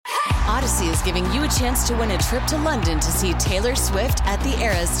Odyssey is giving you a chance to win a trip to London to see Taylor Swift at the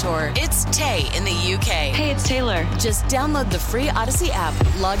Eras Tour. It's Tay in the UK. Hey, it's Taylor. Just download the free Odyssey app,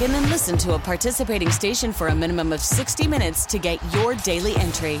 log in and listen to a participating station for a minimum of 60 minutes to get your daily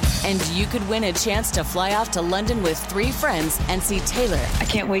entry. And you could win a chance to fly off to London with 3 friends and see Taylor. I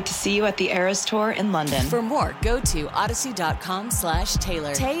can't wait to see you at the Eras Tour in London. For more, go to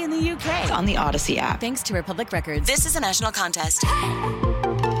odyssey.com/Taylor. Tay in the UK. It's on the Odyssey app. Thanks to Republic Records. This is a national contest.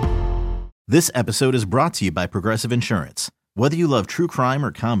 This episode is brought to you by Progressive Insurance. Whether you love true crime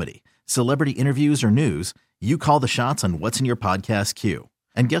or comedy, celebrity interviews or news, you call the shots on what's in your podcast queue.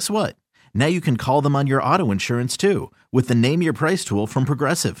 And guess what? Now you can call them on your auto insurance too with the Name Your Price tool from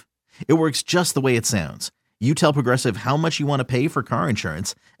Progressive. It works just the way it sounds. You tell Progressive how much you want to pay for car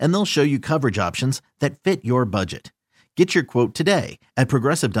insurance, and they'll show you coverage options that fit your budget. Get your quote today at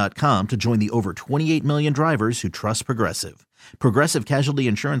Progressive.com to join the over 28 million drivers who trust Progressive. Progressive Casualty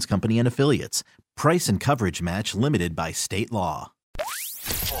Insurance Company and Affiliates. Price and coverage match limited by state law.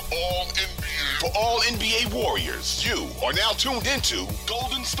 For all NBA warriors, you are now tuned into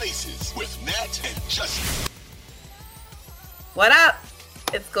Golden Spaces with Nat and Justin. What up?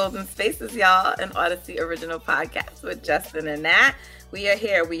 It's Golden Spaces, y'all, an Odyssey original podcast with Justin and Nat. We are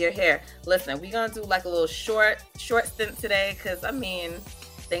here. Listen, we're going to do like a little short stint today because, I mean,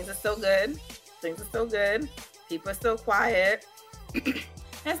 things are so good. People are so quiet.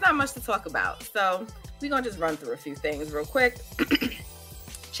 There's not much to talk about. So we're going to just run through a few things real quick.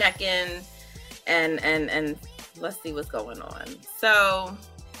 Check in and let's see what's going on. So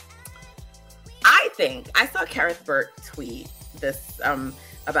I think I saw Kareth Burke tweet this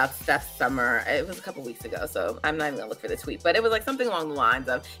about Steph's summer. It was a couple weeks ago, so I'm not even gonna look for the tweet, but it was like something along the lines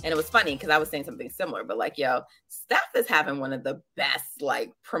of, and it was funny because I was saying something similar, but like, yo, Steph is having one of the best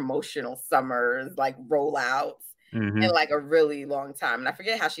like promotional summers, like rollouts in like a really long time. And I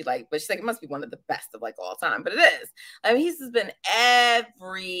forget how she like, but she's like, it must be one of the best of like all time, but it is. I mean, he's just been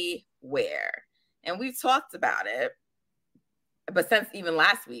everywhere, and we've talked about it. But since even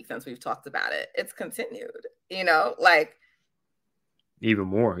last week, since we've talked about it, it's continued, like. Even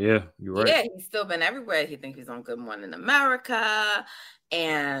more, yeah, you're right. Yeah, he's still been everywhere. He thinks he's on Good Morning America,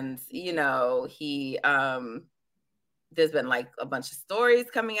 and he there's been like a bunch of stories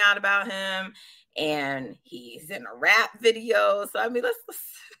coming out about him, and he's in a rap video. So I mean, let's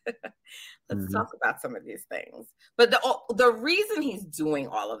talk about some of these things. But the reason he's doing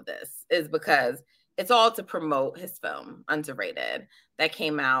all of this is because it's all to promote his film Underrated that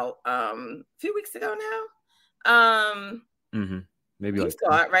came out a few weeks ago now. Maybe you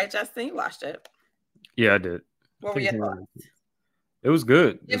saw it, right, Justin? You watched it. Yeah, I did. What were your thoughts? It was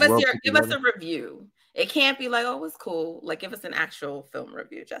good. Give us a review. It can't be like, oh, it was cool. Like, give us an actual film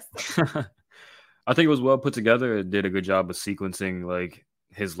review, Justin. I think it was well put together. It did a good job of sequencing like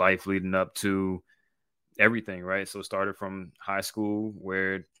his life leading up to everything, right? So it started from high school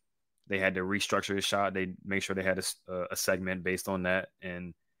where they had to restructure his shot. They make sure they had a segment based on that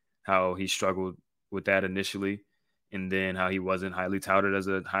and how he struggled with that initially. And then how he wasn't highly touted as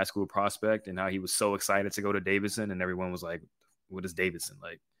a high school prospect and how he was so excited to go to Davidson and everyone was like, what is Davidson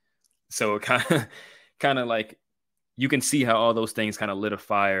like? So it kind of like you can see how all those things kind of lit a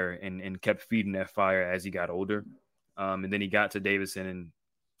fire and kept feeding that fire as he got older. And then he got to Davidson and,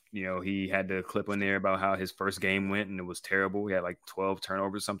 he had the clip in there about how his first game went and it was terrible. He had like 12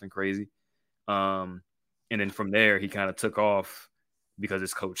 turnovers, something crazy. And then from there, he kind of took off because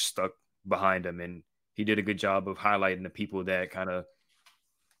his coach stuck behind him and he did a good job of highlighting the people that kind of,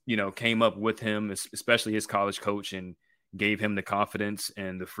 came up with him, especially his college coach, and gave him the confidence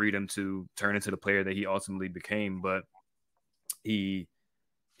and the freedom to turn into the player that he ultimately became. But he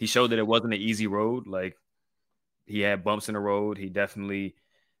showed that it wasn't an easy road. Like he had bumps in the road. He definitely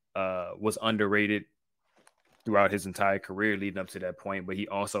was underrated throughout his entire career leading up to that point. But he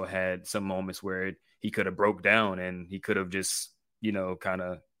also had some moments where he could have broke down and he could have just, kind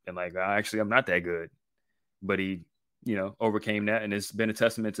of been like, actually, I'm not that good. But he, overcame that. And it's been a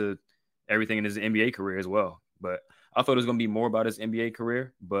testament to everything in his NBA career as well. But I thought it was going to be more about his NBA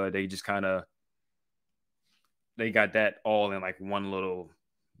career, but they just they got that all in like one little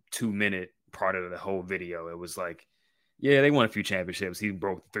 2-minute part of the whole video. It was like, yeah, they won a few championships. He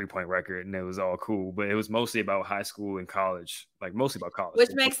broke the 3-point record and it was all cool, but it was mostly about high school and college, like mostly about college.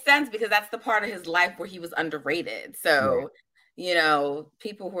 Which makes sense because that's the part of his life where he was underrated. So, right.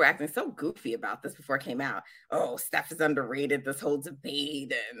 People who were acting so goofy about this before it came out. Oh, Steph is underrated, this whole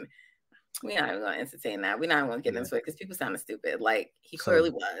debate. And we're not even going to entertain that. We're not even going to get into it because people sounded stupid. Like, he clearly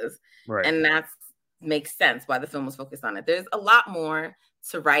was. Right. And that makes sense why the film was focused on it. There's a lot more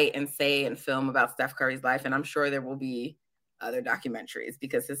to write and say and film about Steph Curry's life. And I'm sure there will be other documentaries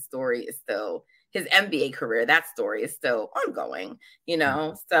because his story is still, his NBA career, that story is still ongoing, you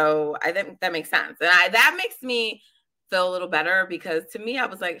know? So I think that makes sense. And that makes me feel a little better because to me, I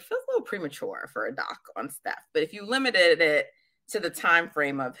was like, it feels a little premature for a doc on Steph. But if you limited it to the time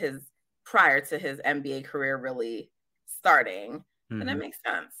frame of his prior to his NBA career really starting, then that makes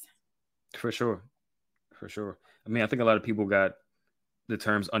sense. For sure. For sure. I mean, I think a lot of people got the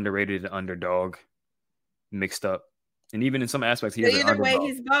terms underrated and underdog mixed up. And even in some aspects, he has an either way, underdog.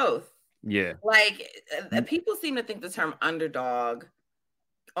 he's both. Yeah. Like people seem to think the term underdog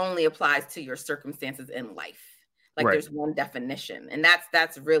only applies to your circumstances in life. Like there's one definition, and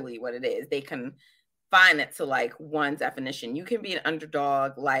that's really what it is. They can find it to like one definition. You can be an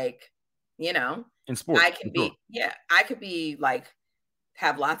underdog, like, you know, in sports. I could be like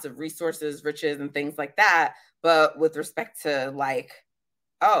have lots of resources, riches, and things like that. But with respect to like,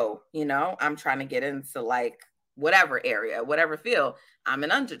 oh, you know, I'm trying to get into like whatever area, whatever field, I'm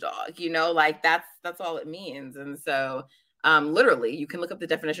an underdog, you know, like that's all it means. And so literally you can look up the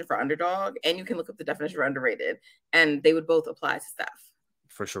definition for underdog and you can look up the definition for underrated, and they would both apply to Steph.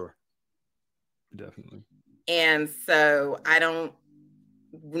 For sure. Definitely. And so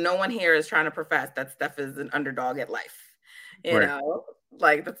no one here is trying to profess that Steph is an underdog at life. You know,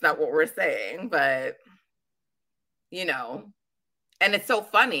 like that's not what we're saying, but you know, and it's so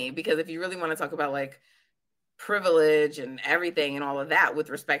funny because if you really want to talk about like privilege and everything and all of that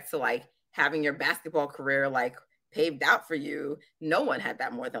with respect to like having your basketball career like paved out for you, no one had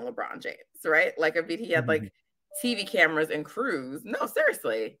that more than LeBron James, right? Like I mean, he had like TV cameras and crews. No,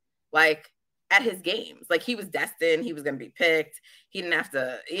 seriously, like at his games, like he was destined, he was going to be picked. He didn't have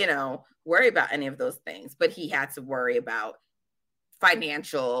to, you know, worry about any of those things, but he had to worry about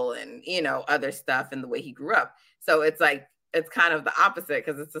financial and, you know, other stuff and the way he grew up. So it's like, it's kind of the opposite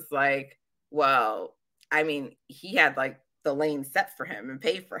because it's just like, well, I mean, he had like the lane set for him and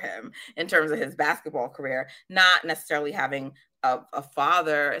paid for him in terms of his basketball career, not necessarily having a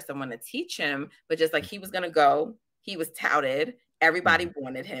father or someone to teach him, but just like he was going to go, he was touted, everybody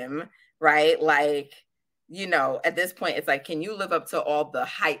wanted him, right? Like, you know, at this point, it's like, can you live up to all the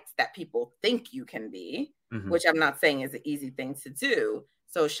heights that people think you can be? Which I'm not saying is an easy thing to do.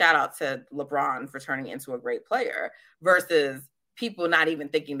 So shout out to LeBron for turning into a great player versus people not even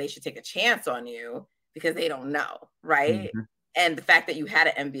thinking they should take a chance on you because they don't know, right? And the fact that you had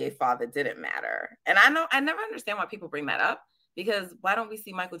an NBA father didn't matter. And I never understand why people bring that up because why don't we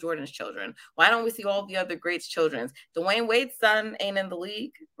see Michael Jordan's children? Why don't we see all the other greats' children's? Dwayne Wade's son ain't in the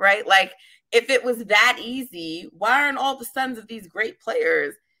league, right? Like if it was that easy, why aren't all the sons of these great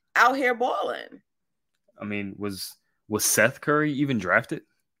players out here balling? I mean, was Seth Curry even drafted?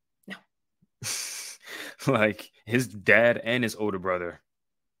 No. Like his dad and his older brother.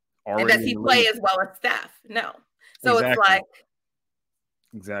 And does he play as well as Steph? No. So It's like.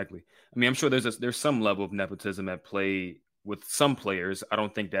 Exactly. I mean, I'm sure there's some level of nepotism at play with some players. I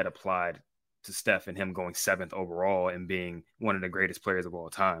don't think that applied to Steph and him going 7th overall and being one of the greatest players of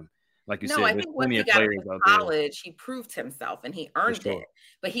all time. Like you said, I think once he got into college, he proved himself and he earned it.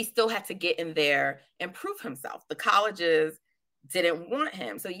 But he still had to get in there and prove himself. The colleges didn't want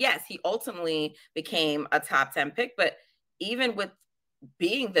him. So yes, he ultimately became a top 10 pick. But even with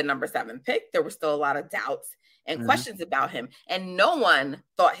being the number 7 pick, there were still a lot of doubts and questions about him. And no one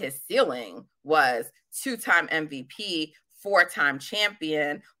thought his ceiling was 2-time MVP, 4-time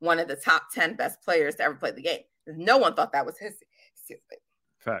champion, one of the top 10 best players to ever play the game. No one thought that was his ceiling.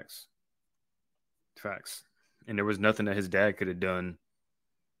 Facts. And there was nothing that his dad could have done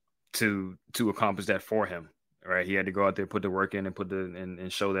to accomplish that for him. Right? He had to go out there, put the work in, and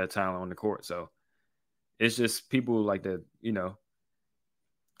and show that talent on the court. So it's just people like that, you know,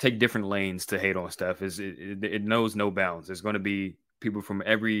 take different lanes to hate on Steph. It knows no bounds. There's going to be people from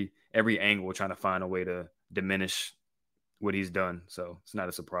every angle trying to find a way to diminish what he's done. So it's not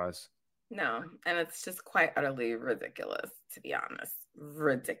a surprise. No, and it's just quite utterly ridiculous, to be honest.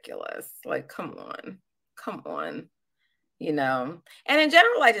 Ridiculous. Like, come on, you know? And in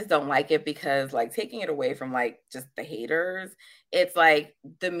general, I just don't like it because, like, taking it away from, like, just the haters, it's like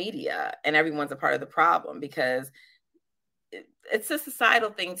the media and everyone's a part of the problem because it's a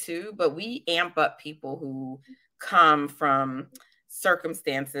societal thing too, but we amp up people who come from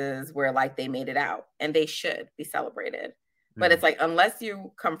circumstances where, like, they made it out and they should be celebrated. But it's like, unless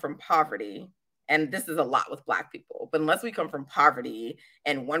you come from poverty, and this is a lot with Black people, but unless we come from poverty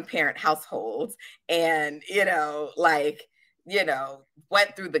and one-parent households and, you know, like, you know,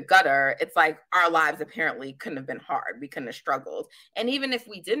 went through the gutter, it's like our lives apparently couldn't have been hard. We couldn't have struggled. And even if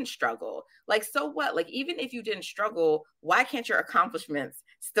we didn't struggle, like, so what? Like, even if you didn't struggle, why can't your accomplishments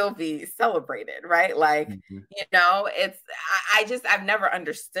still be celebrated, right? Like, I've never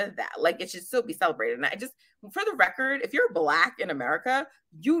understood that. Like, it should still be celebrated. And for the record, if you're Black in America,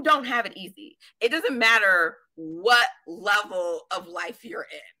 you don't have it easy. It doesn't matter what level of life you're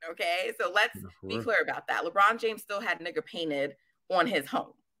in, okay? So let's be clear about that. LeBron James still had nigger painted on his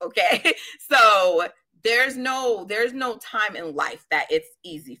home, okay? So there's no time in life that it's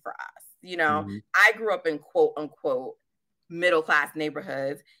easy for us. I grew up in quote unquote middle-class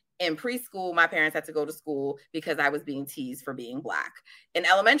neighborhoods. In preschool, my parents had to go to school because I was being teased for being Black. In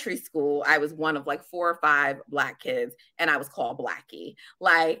elementary school, I was one of like 4 or 5 Black kids, and I was called Blackie.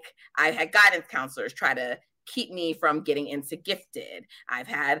 Like, I had guidance counselors try to keep me from getting into gifted. I've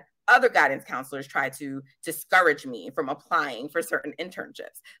had other guidance counselors try to discourage me from applying for certain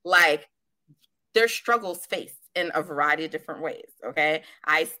internships. Like, there's struggles faced in a variety of different ways, okay?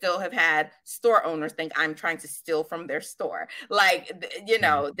 I still have had store owners think I'm trying to steal from their store. Like, it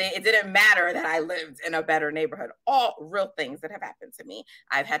didn't matter that I lived in a better neighborhood. All real things that have happened to me.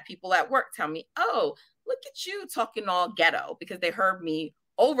 I've had people at work tell me, oh, look at you talking all ghetto, because they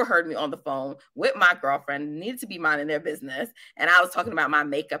overheard me on the phone with my girlfriend, needed to be minding their business. And I was talking about my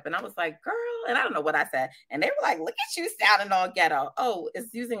makeup, and I was like, girl, and I don't know what I said. And they were like, look at you sounding all ghetto. Oh,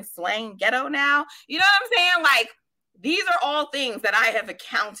 it's using slang ghetto now? You know what I'm saying? Like, these are all things that I have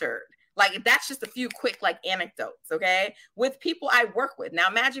encountered. Like, that's just a few quick like anecdotes, okay? With people I work with. Now,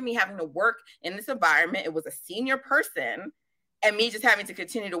 imagine me having to work in this environment. It was a senior person, and me just having to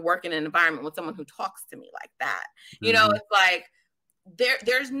continue to work in an environment with someone who talks to me like that. It's like,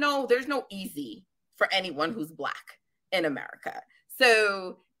 there's no easy for anyone who's Black in America.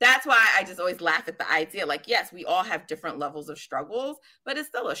 So that's why I just always laugh at the idea. Like, yes, we all have different levels of struggles, but it's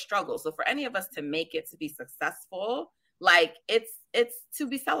still a struggle. So for any of us to make it, to be successful, like, it's to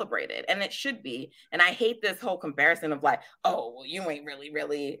be celebrated, and it should be. And I hate this whole comparison of like, oh, well, you ain't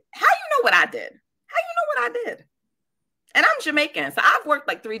really. How you know what I did? How you know what I did? And I'm Jamaican, so I've worked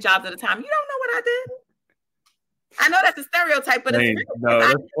like 3 jobs at a time. You don't know what I did? I know that's a stereotype, but it's real. No,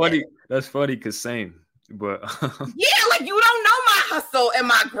 that's funny. That's funny because same. But yeah, like, you don't know my hustle and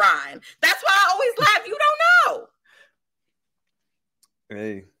my grind. That's why I always laugh. You don't know.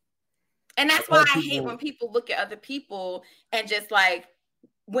 Hey. And that's why I hate when people look at other people and just like,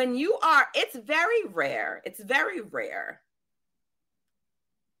 it's very rare. It's very rare.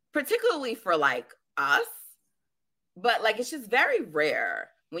 Particularly for like us. But like, it's just very rare.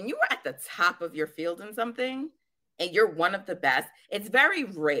 When you are at the top of your field in something, and you're one of the best, it's very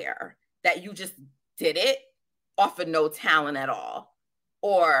rare that you just did it off of no talent at all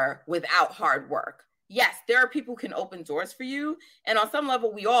or without hard work. Yes, there are people who can open doors for you. And on some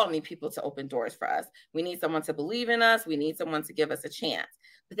level, we all need people to open doors for us. We need someone to believe in us. We need someone to give us a chance.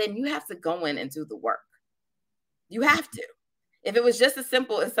 But then you have to go in and do the work. You have to. If it was just as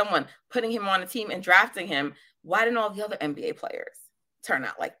simple as someone putting him on a team and drafting him, why didn't all the other NBA players turn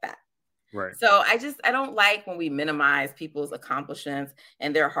out like that? Right. So I don't like when we minimize people's accomplishments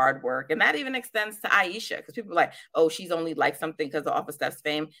and their hard work. And that even extends to Aisha, because people are like, oh, she's only like something because of Off Steph's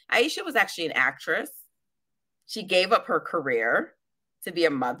fame. Aisha was actually an actress. She gave up her career to be a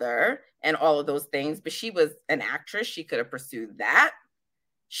mother and all of those things, but she was an actress. She could have pursued that.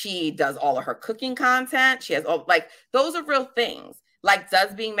 She does all of her cooking content. She has all, like, those are real things. Like,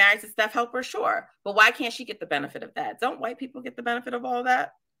 does being married to Steph help her? Sure. But why can't she get the benefit of that? Don't white people get the benefit of all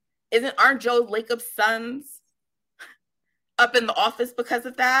that? Aren't Joe Lacob's sons up in the office because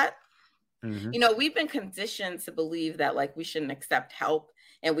of that? Mm-hmm. We've been conditioned to believe that, like, we shouldn't accept help,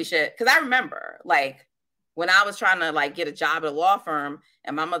 and we should, because I remember, like, when I was trying to, like, get a job at a law firm,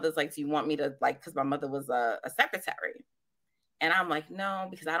 and my mother's like, do you want me to, like, because my mother was a secretary. And I'm like, no,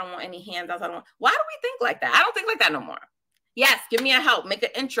 because I don't want any handouts. Why do we think like that? I don't think like that no more. Yes, give me a help, make an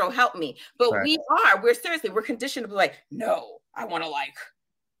intro, help me. But right. We're conditioned to be like, no, I want to, like,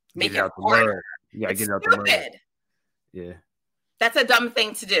 make it harder. Yeah, get out the word. Yeah. That's a dumb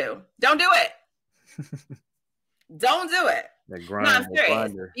thing to do. Don't do it. Don't do it. Grind, no, I'm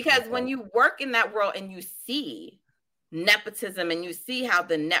serious. Because when you work in that world and you see nepotism and you see how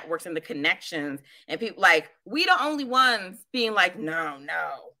the networks and the connections and people, like, we the only ones being like, no.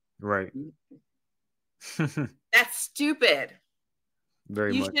 Right. That's stupid.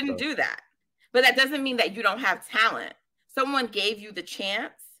 Very you much shouldn't so. do that. But that doesn't mean that you don't have talent. Someone gave you the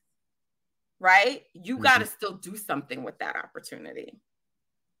chance, right? You got to still do something with that opportunity.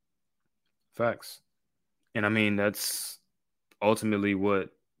 Facts. And I mean, that's ultimately what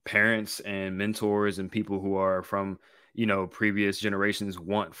parents and mentors and people who are from, previous generations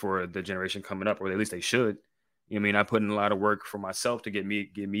want for the generation coming up, or at least they should. I mean, I put in a lot of work for myself to get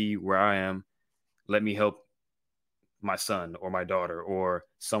me where I am. Let me help my son or my daughter or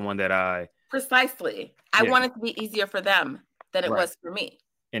someone that I precisely. I want it to be easier for them than it was for me.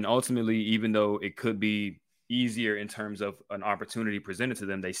 And ultimately, even though it could be easier in terms of an opportunity presented to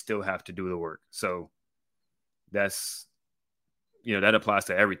them, they still have to do the work. So that's, that applies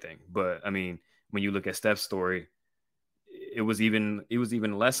to everything. But I mean, when you look at Steph's story, it was even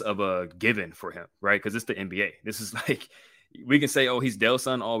less of a given for him, right? Because it's the NBA. This is like, we can say, oh, he's Dale's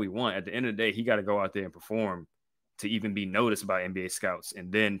son all we want. At the end of the day, he got to go out there and perform to even be noticed by NBA scouts,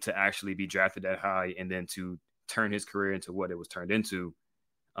 and then to actually be drafted that high, and then to turn his career into what it was turned into.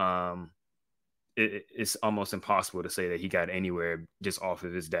 It's almost impossible to say that he got anywhere just off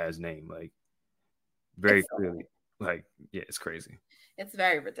of his dad's name. Like, very clearly, like, yeah, it's crazy. It's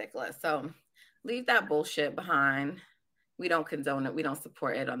very ridiculous. So leave that bullshit behind. We don't condone it. We don't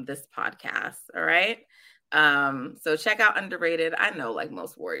support it on this podcast. All right. So check out Underrated. I know like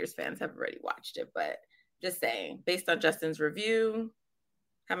most Warriors fans have already watched it, but just saying, based on Justin's review,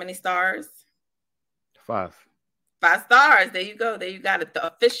 how many stars? 5. 5 stars. There you go. There you got it. The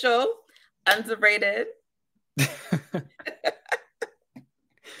official Underrated.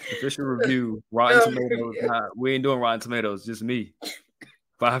 Official review. Rotten Tomatoes. Nah, we ain't doing Rotten Tomatoes. Just me.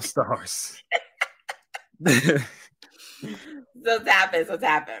 5 stars. So it's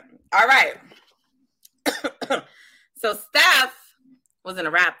happened. All right. So Steph was in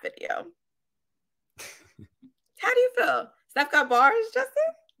a rap video. How do you feel? Steph got bars, Justin?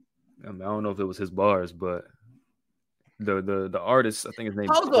 I don't know if it was his bars, but the artist, I think his name.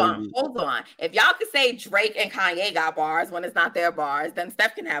 Hold on. If y'all could say Drake and Kanye got bars when it's not their bars, then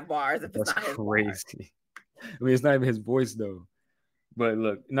Steph can have bars if it's not his crazy. Bars. I mean, it's not even his voice though. But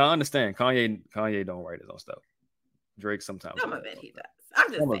look, no, I understand. Kanye don't write his own stuff. Drake sometimes. Some of it he does.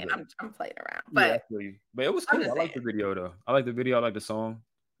 I'm just saying. I'm playing around, but but it was cool. I like the video though. I like the video. I like the song.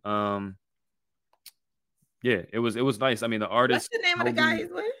 Yeah, it was nice. I mean, the artist. What's the name of the guy he's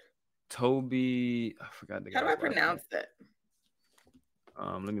with? Toby. I forgot the guy. How do I pronounce it?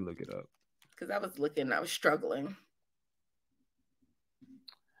 Let me look it up. Because I was struggling.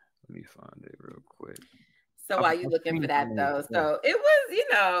 Let me find it real quick. So while you looking for that though, so it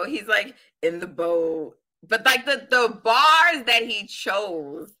was, he's like in the boat, but like the bars that he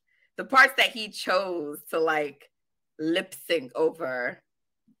chose, the parts that he chose to like lip sync over,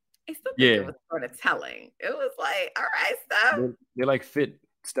 I still think it was sort of telling. It was like, all right, Steph. They like fit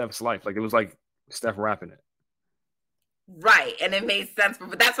Steph's life. Like it was like Steph rapping it. Right. And it made sense.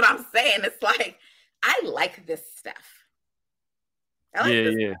 But that's what I'm saying. It's like, I like this Steph. I like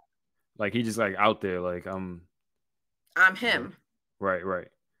this Steph. Like he just like out there, like I'm him. Right.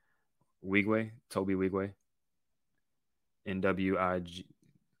 Wigwe, Toby Wigwe. NWIGWE.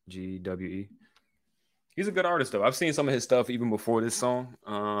 He's a good artist though. I've seen some of his stuff even before this song.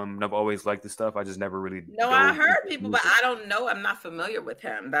 And I've always liked this stuff. I just never really I heard people, but I don't know. I'm not familiar with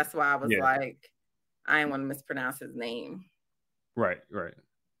him. That's why I was like, I didn't want to mispronounce his name. Right.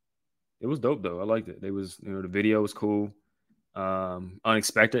 It was dope though. I liked it. It was, the video was cool.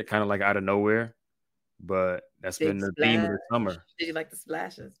 Unexpected, kind of like out of nowhere. But that's been the theme of the summer. Did you like the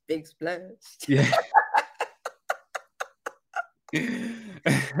splashes? Big splash. Yeah. Yeah,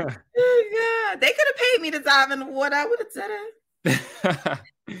 they could have paid me to dive in the water. I would have said it.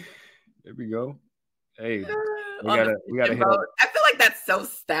 There we go. Hey, we gotta hit. I feel like that's so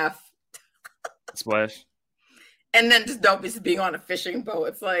Steph. Splash. And then just don't be on a fishing boat.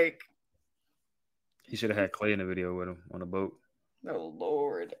 It's like he should have had Clay in the video with him on a boat. Oh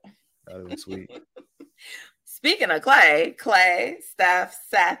Lord, that would have been sweet. Speaking of Clay, Steph,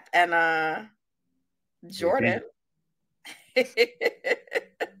 Seth, and Jordan. They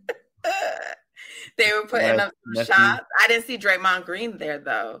were putting up some shots. I didn't see Draymond Green there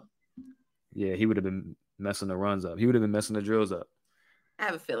though. Yeah, he would have been messing the runs up. He would have been messing the drills up. I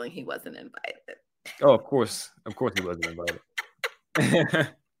have a feeling he wasn't invited. Oh, of course he wasn't invited.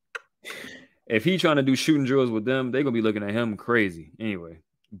 If he trying to do shooting drills with them, they're gonna be looking at him crazy anyway.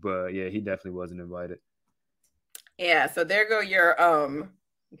 But yeah, he definitely wasn't invited. Yeah, so there go your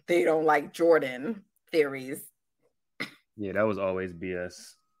they don't like Jordan theories. Yeah, that was always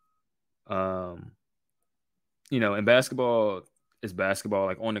BS. In basketball, it's basketball,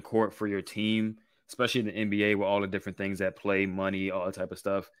 like on the court for your team, especially in the NBA with all the different things that play, money, all that type of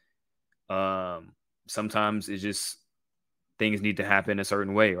stuff. Sometimes it's just things need to happen a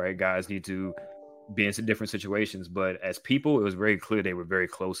certain way, right? Guys need to be in some different situations. But as people, it was very clear they were very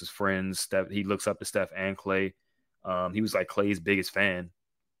close as friends. He looks up to Steph and Clay. He was like Clay's biggest fan,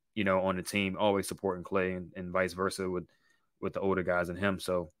 on the team, always supporting Clay and vice versa with the older guys and him.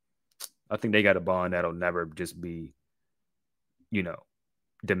 So I think they got a bond that'll never just be,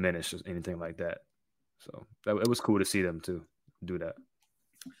 diminished or anything like that. So it was cool to see them to do that.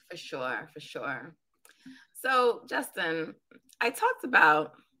 For sure. So, Justin, I talked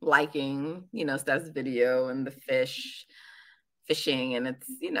about liking, Steph's video and the fishing, and it's,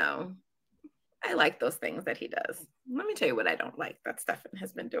 I like those things that he does. Let me tell you what I don't like that Stephen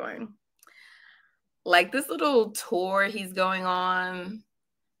has been doing. Like this little tour he's going on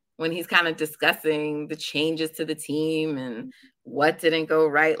when he's kind of discussing the changes to the team and what didn't go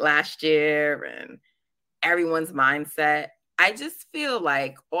right last year and everyone's mindset. I just feel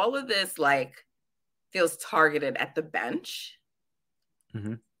like all of this feels targeted at the bench.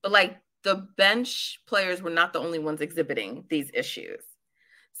 Mm-hmm. But the bench players were not the only ones exhibiting these issues.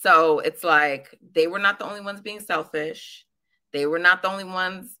 So it's like they were not the only ones being selfish. They were not the only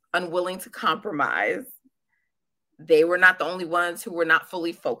ones unwilling to compromise. They were not the only ones who were not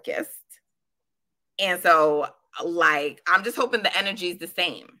fully focused. And so, I'm just hoping the energy is the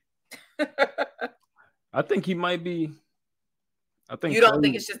same. I think he might be. You don't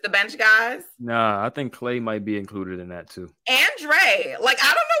think it's just the bench guys? Nah, I think Clay might be included in that too. And Dre. I don't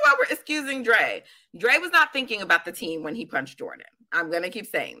know why we're excusing Dre. Dre was not thinking about the team when he punched Jordan. I'm going to keep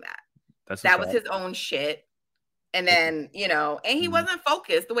saying that. That was his own shit. And then, and he wasn't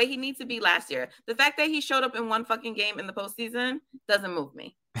focused the way he needs to be last year. The fact that he showed up in one fucking game in the postseason doesn't move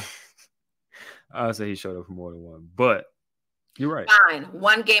me. I would say he showed up for more than one, but you're right. Fine.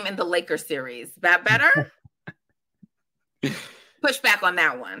 One game in the Lakers series. That better? Push back on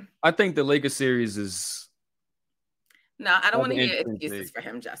that one. I think the Lakers series is... No, I don't want to hear excuses for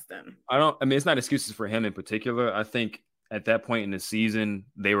him, Justin. It's not excuses for him in particular. I think at that point in the season,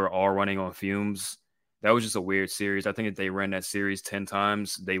 they were all running on fumes. That was just a weird series. I think if they ran that series 10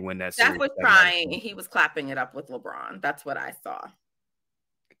 times, they win that series. Steph was crying. He was clapping it up with LeBron. That's what I saw.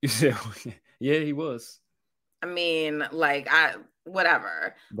 Yeah, he was. I mean,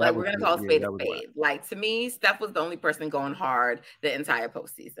 whatever. We're going to call a spade a spade. To me, Steph was the only person going hard the entire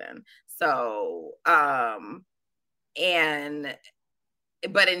postseason. So, but in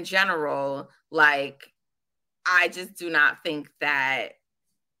general, I just do not think that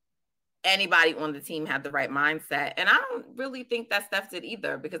anybody on the team had the right mindset. And I don't really think that Steph did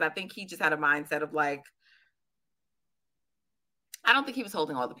either, because I think he just had a mindset of I don't think he was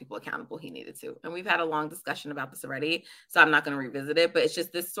holding all the people accountable he needed to. And we've had a long discussion about this already, so I'm not going to revisit it, but it's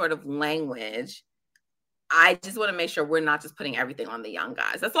just this sort of language. I just want to make sure we're not just putting everything on the young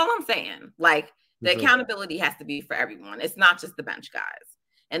guys. That's all I'm saying. The accountability has to be for everyone. It's not just the bench guys.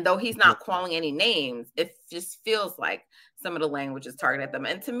 And though he's not calling any names, it just feels like some of the language is targeted at them.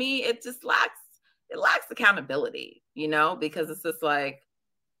 And to me, it just lacks accountability, because it's just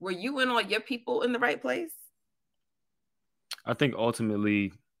were you and all your people in the right place? I think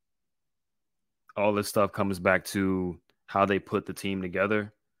ultimately all this stuff comes back to how they put the team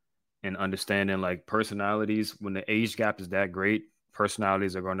together and understanding personalities. When the age gap is that great,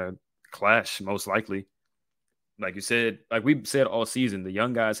 personalities are going to clash most likely. Like you said, we've said all season, the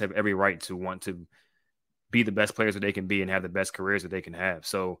young guys have every right to want to be the best players that they can be and have the best careers that they can have.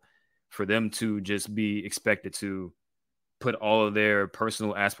 So for them to just be expected to put all of their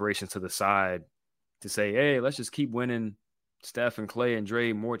personal aspirations to the side to say, hey, let's just keep winning Steph and Clay and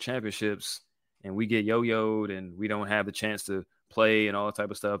Dre more championships and we get yo-yoed and we don't have the chance to play and all that type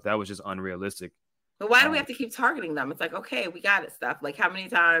of stuff, that was just unrealistic. But why do we have to keep targeting them? It's okay, we got it, Steph. How many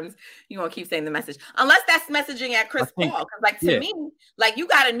times you gonna keep saying the message? Unless that's messaging at Chris Paul. Because to me, you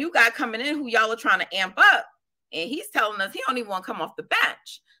got a new guy coming in who y'all are trying to amp up, and he's telling us he don't even want to come off the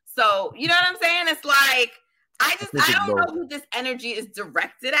bench. So you know what I'm saying? It's I don't know who this energy is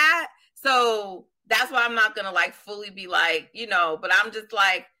directed at. So that's why I'm not gonna fully be but I'm just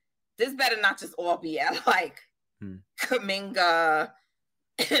this better not just all be at Kuminga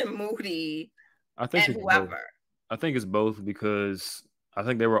and Moody. I think and whoever. Both. I think it's both, because I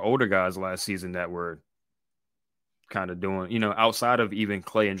think there were older guys last season that were kind of doing, outside of even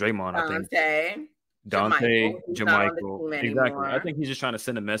Clay and Draymond. I think Dante, JaMychal, exactly. I think he's just trying to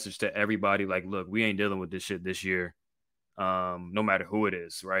send a message to everybody, look, we ain't dealing with this shit this year, no matter who it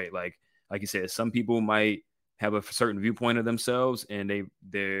is, right? Like you said, some people might have a certain viewpoint of themselves, and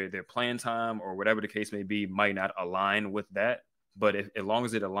their playing time or whatever the case may be might not align with that. But as long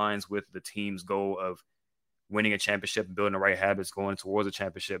as it aligns with the team's goal of winning a championship and building the right habits going towards a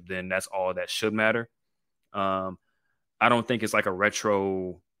championship, then that's all that should matter. I don't think it's a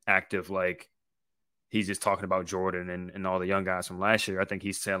retroactive, he's just talking about Jordan and all the young guys from last year. I think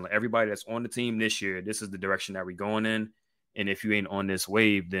he's telling everybody that's on the team this year, this is the direction that we're going in. And if you ain't on this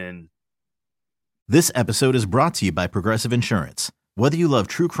wave, then... This episode is brought to you by Progressive Insurance. Whether you love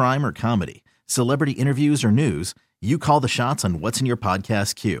true crime or comedy, celebrity interviews or news, you call the shots on what's in your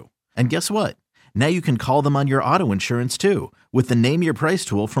podcast queue. And guess what? Now you can call them on your auto insurance too with the Name Your Price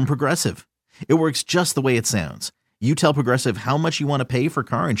tool from Progressive. It works just the way it sounds. You tell Progressive how much you want to pay for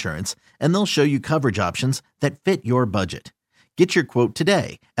car insurance, and they'll show you coverage options that fit your budget. Get your quote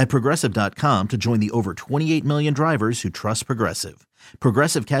today at Progressive.com to join the over 28 million drivers who trust Progressive.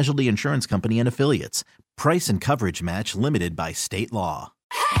 Progressive Casualty Insurance Company and Affiliates. Price and coverage match limited by state law.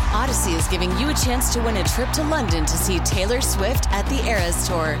 Odyssey is giving you a chance to win a trip to London to see Taylor Swift at the Eras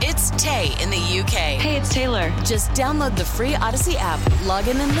Tour. It's Tay in the UK. Hey, it's Taylor. Just download the free Odyssey app, log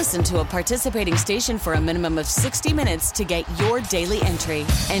in and listen to a participating station for a minimum of 60 minutes to get your daily entry.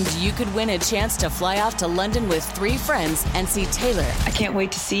 And you could win a chance to fly off to London with 3 friends and see Taylor. I can't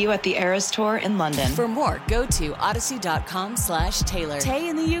wait to see you at the Eras Tour in London. For more, go to odyssey.com/Taylor. Tay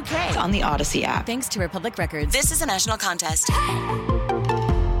in the UK. It's on the Odyssey app. Thanks to Republic Records. This is a national contest.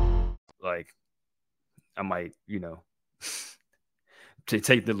 Like, I might, to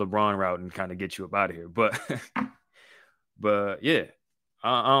take the LeBron route and kind of get you up out of here. But yeah,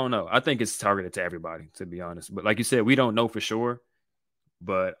 I don't know. I think it's targeted to everybody, to be honest. But like you said, we don't know for sure.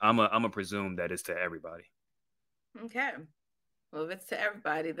 But I'm a presume that it's to everybody. Okay. Well, if it's to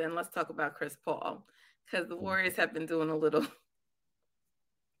everybody, then let's talk about Chris Paul. Because the Warriors have been doing a little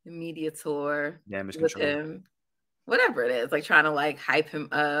media tour Damage with control. him. Whatever it is, like trying to like hype him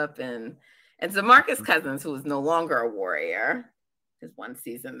up, and DeMarcus Cousins, who is no longer a Warrior, his one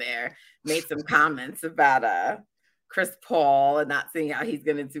season there, made some comments about Chris Paul and not seeing how he's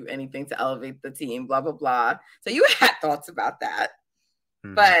going to do anything to elevate the team, blah blah blah. So you had thoughts about that,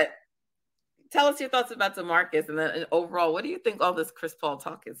 but tell us your thoughts about DeMarcus, and then overall, what do you think all this Chris Paul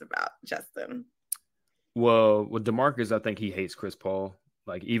talk is about, Justin? Well, with DeMarcus, I think he hates Chris Paul.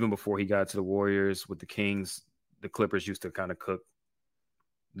 Like, even before he got to the Warriors with the Kings, the Clippers used to kind of cook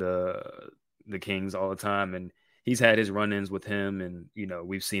the Kings all the time. And he's had his run-ins with him. And,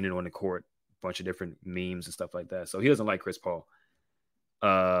 we've seen it on the court, a bunch of different memes and stuff like that. So he doesn't like Chris Paul.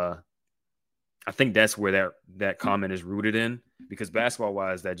 I think that's where that comment is rooted in, because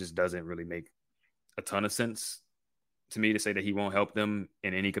basketball-wise, that just doesn't really make a ton of sense to me to say that he won't help them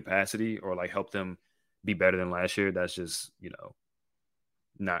in any capacity or like help them be better than last year. That's just,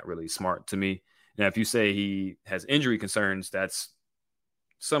 not really smart to me. Now, if you say he has injury concerns, that's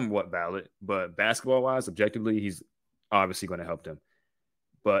somewhat valid. But basketball-wise, objectively, he's obviously going to help them.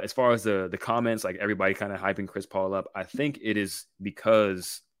 But as far as the comments, like everybody kind of hyping Chris Paul up, I think it is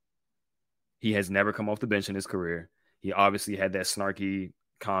because he has never come off the bench in his career. He obviously had that snarky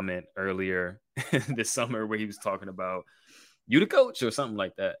comment earlier this summer where he was talking about, you the coach or something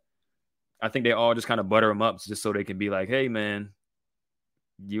like that. I think they all just kind of butter him up just so they can be like, hey, man,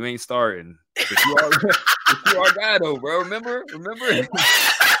 you ain't starting. But you are guy though, bro. Remember?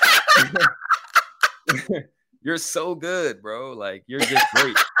 You're so good, bro. Like, you're just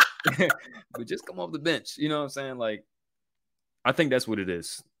great. But just come off the bench. You know what I'm saying? Like, I think that's what it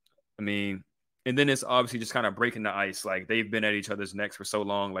is. I mean, and then it's obviously just kind of breaking the ice. Like, they've been at each other's necks for so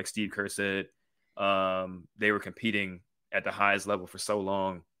long. Like Steve Kerr said, they were competing at the highest level for so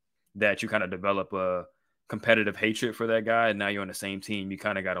long that you kind of develop a competitive hatred for that guy, and now you're on the same team. You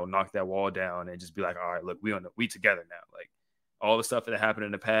kind of got to knock that wall down and just be like, all right, look, we together now. Like, all the stuff that happened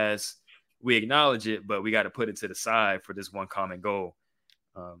in the past, we acknowledge it, but we got to put it to the side for this one common goal.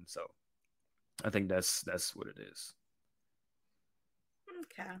 So I think that's what it is.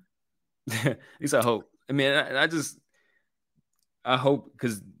 Okay. At least I hope. I mean, I hope,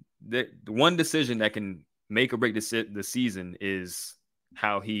 because the one decision that can make or break the season is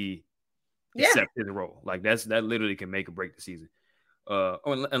how he accept his role. Like, that literally can make or break the season.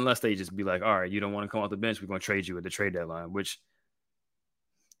 Unless they just be like, all right, you don't want to come off the bench, we're going to trade you at the trade deadline, which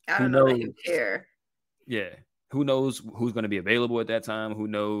I don't know that you care. Yeah. Who knows who's going to be available at that time? Who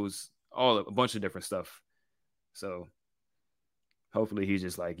knows? A bunch of different stuff. So hopefully he's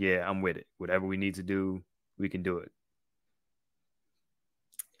just like, yeah, I'm with it. Whatever we need to do, we can do it.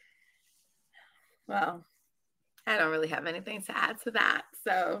 Well, I don't really have anything to add to that.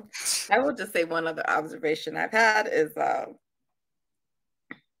 So I will just say one other observation I've had is I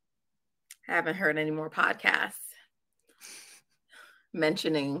haven't heard any more podcasts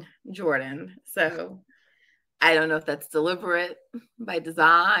mentioning Jordan. So I don't know if that's deliberate by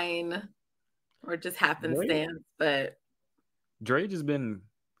design or just happenstance, but Dre just been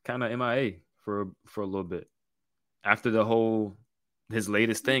kind of MIA for a little bit. After his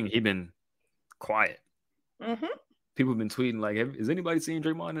latest thing, he been quiet. Mm-hmm. People have been tweeting like, "Is anybody seeing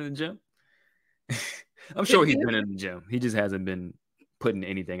Draymond in the gym?" I'm sure he's been in the gym. He just hasn't been putting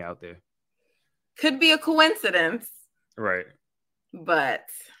anything out there. Could be a coincidence, right? But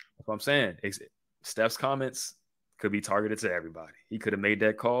that's what I'm saying. Steph's comments could be targeted to everybody. He could have made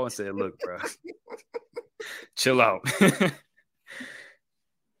that call and said, look, bro, chill out.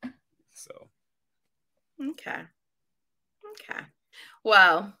 So. Okay.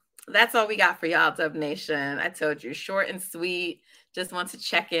 Well, that's all we got for y'all, Dub Nation. I told you, short and sweet. Just want to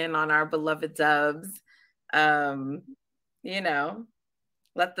check in on our beloved Dubs. You know,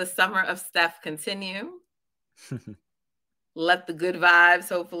 let the summer of Steph continue. Let the good vibes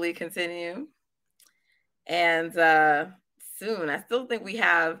hopefully continue. And soon, I still think we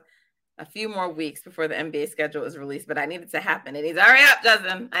have a few more weeks before the NBA schedule is released, but I need it to happen. It needs to hurry up,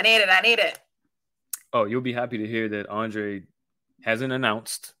 Justin. I need it. Oh, you'll be happy to hear that Andre hasn't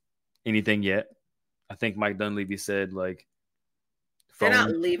announced anything yet. I think Mike Dunleavy said, like, they're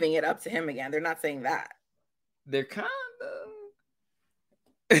not leaving it up to him again. They're not saying that. They're kind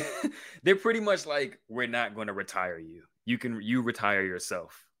of. They're pretty much like, we're not going to retire you. You retire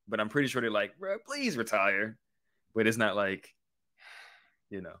yourself. But I'm pretty sure they're like, bro, please retire. But it's not like,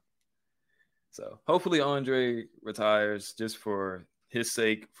 you know. So hopefully Andre retires just for his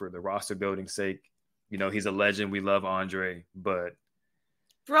sake, for the roster building sake. You know, he's a legend. We love Andre, but.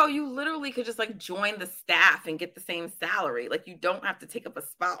 Bro, you literally could just like join the staff and get the same salary. Like, you don't have to take up a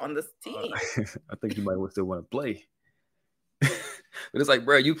spot on this team. I think you might still want to play. But it's like,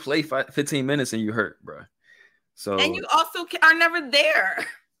 bro, you play 15 minutes and you hurt, bro. So, and you also are never there.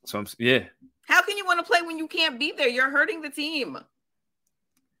 So yeah. How can you want to play when you can't be there? You're hurting the team.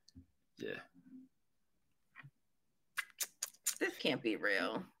 Yeah. This can't be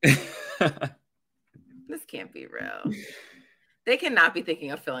real. This can't be real. They cannot be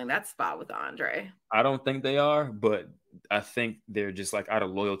thinking of filling that spot with Andre. I don't think they are, but I think they're just like, out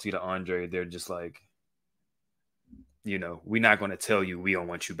of loyalty to Andre, they're just like, you know, we're not going to tell you we don't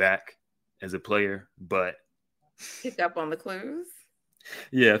want you back as a player, but pick up on the clues.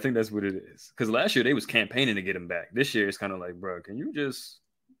 Yeah, I think that's what it is. Because last year they was campaigning to get him back. This year it's kind of like, bro, can you just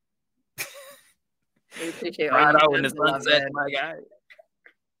ride out in the sunset, my guy?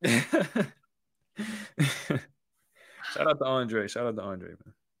 Shout out to Andre,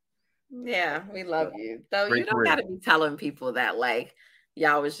 man. Yeah, we love you. So you don't got to be telling people that like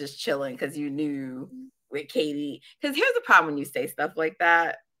y'all was just chilling because you knew with Katie. Because here's the problem when you say stuff like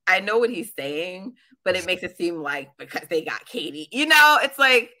that. I know what he's saying, but it makes it seem like because they got Katie. You know, it's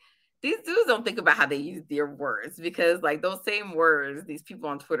like these dudes don't think about how they use their words, because like those same words, these people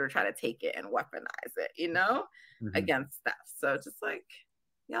on Twitter try to take it and weaponize it, you know, against stuff. So it's just like,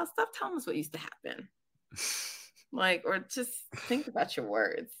 y'all stop telling us what used to happen. Like, or just think about your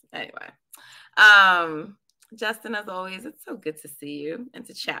words. Anyway, Justin, as always, it's so good to see you and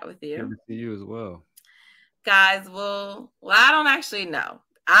to chat with you. Good to see you as well. Guys, well, I don't actually know.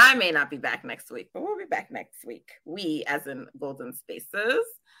 I may not be back next week, but we'll be back next week. We, as in Golden Spaces.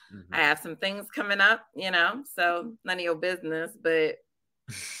 I have some things coming up, you know, so none of your business, but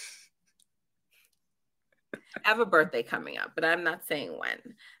I have a birthday coming up, but I'm not saying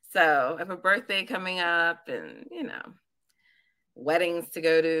when. So I have a birthday coming up and, you know, weddings to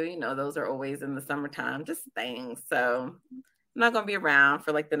go to, you know, those are always in the summertime, just things. So I'm not going to be around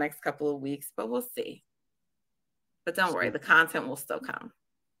for like the next couple of weeks, but we'll see. But don't worry, the content will still come.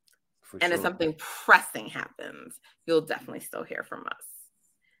 And if something pressing happens, you'll definitely still hear from us.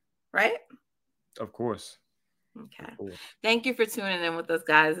 Right? Of course. Okay. Of course. Thank you for tuning in with us,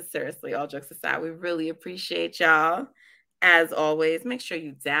 guys. Seriously, all jokes aside, we really appreciate y'all. As always, make sure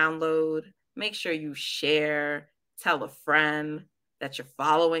you download, make sure you share, tell a friend that you're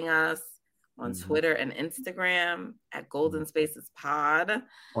following us on Twitter and Instagram at Golden Spaces Pod.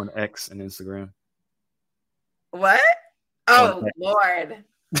 On X and Instagram. What? Oh, Lord.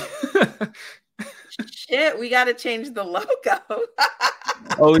 Shit, we got to change the logo.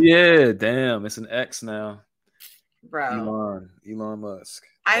 Oh, yeah. Damn. It's an X now. Bro. Elon Musk.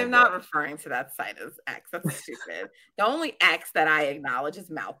 I am not referring to that site as X. That's stupid. The only X that I acknowledge is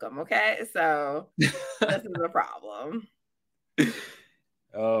Malcolm, okay? So this is a problem.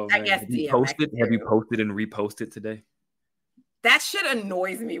 Oh, man. I guess Have you posted and reposted today? That shit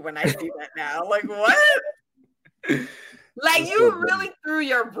annoys me when I see that now. Like, what? Like, you really threw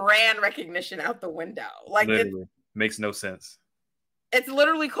your brand recognition out the window. Like, it makes no sense. It's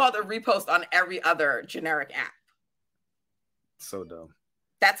literally called a repost on every other generic app. So dumb.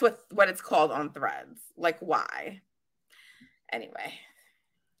 That's what it's called on Threads. Like, why? Anyway,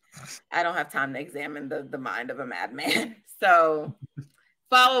 I don't have time to examine the mind of a madman. So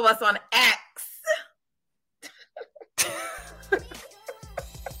follow us on X.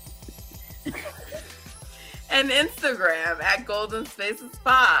 And Instagram at Golden Spaces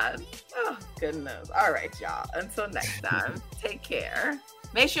Pod. Oh, goodness. All right, y'all. Until next time, take care.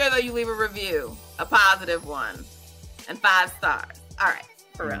 Make sure that you leave a review, a positive one. and 5 stars. All right,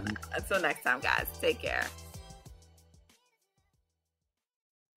 for real now. Until next time, guys, take care.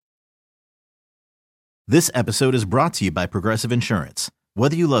 This episode is brought to you by Progressive Insurance.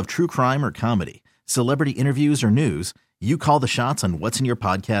 Whether you love true crime or comedy, celebrity interviews or news, you call the shots on what's in your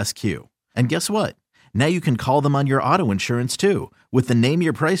podcast queue. And guess what? Now you can call them on your auto insurance too with the Name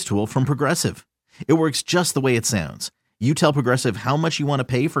Your Price tool from Progressive. It works just the way it sounds. You tell Progressive how much you want to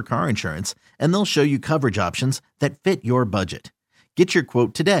pay for car insurance, and they'll show you coverage options that fit your budget. Get your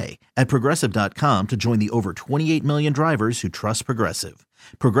quote today at Progressive.com to join the over 28 million drivers who trust Progressive.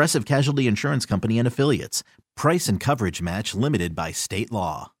 Progressive Casualty Insurance Company and Affiliates. Price and coverage match limited by state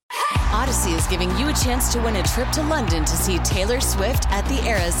law. Odyssey is giving you a chance to win a trip to London to see Taylor Swift at the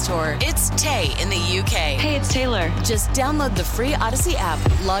Eras Tour. It's Tay in the UK. Hey, it's Taylor. Just download the free Odyssey app,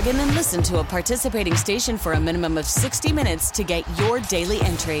 log in and listen to a participating station for a minimum of 60 minutes to get your daily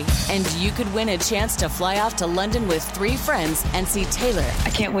entry. And you could win a chance to fly off to London with 3 friends and see Taylor. I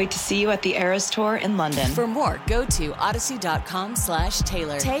can't wait to see you at the Eras Tour in London. For more, go to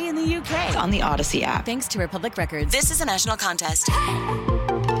odyssey.com/Taylor. Tay in the UK. On the Odyssey app. Thanks to Republic Records. This is a national contest.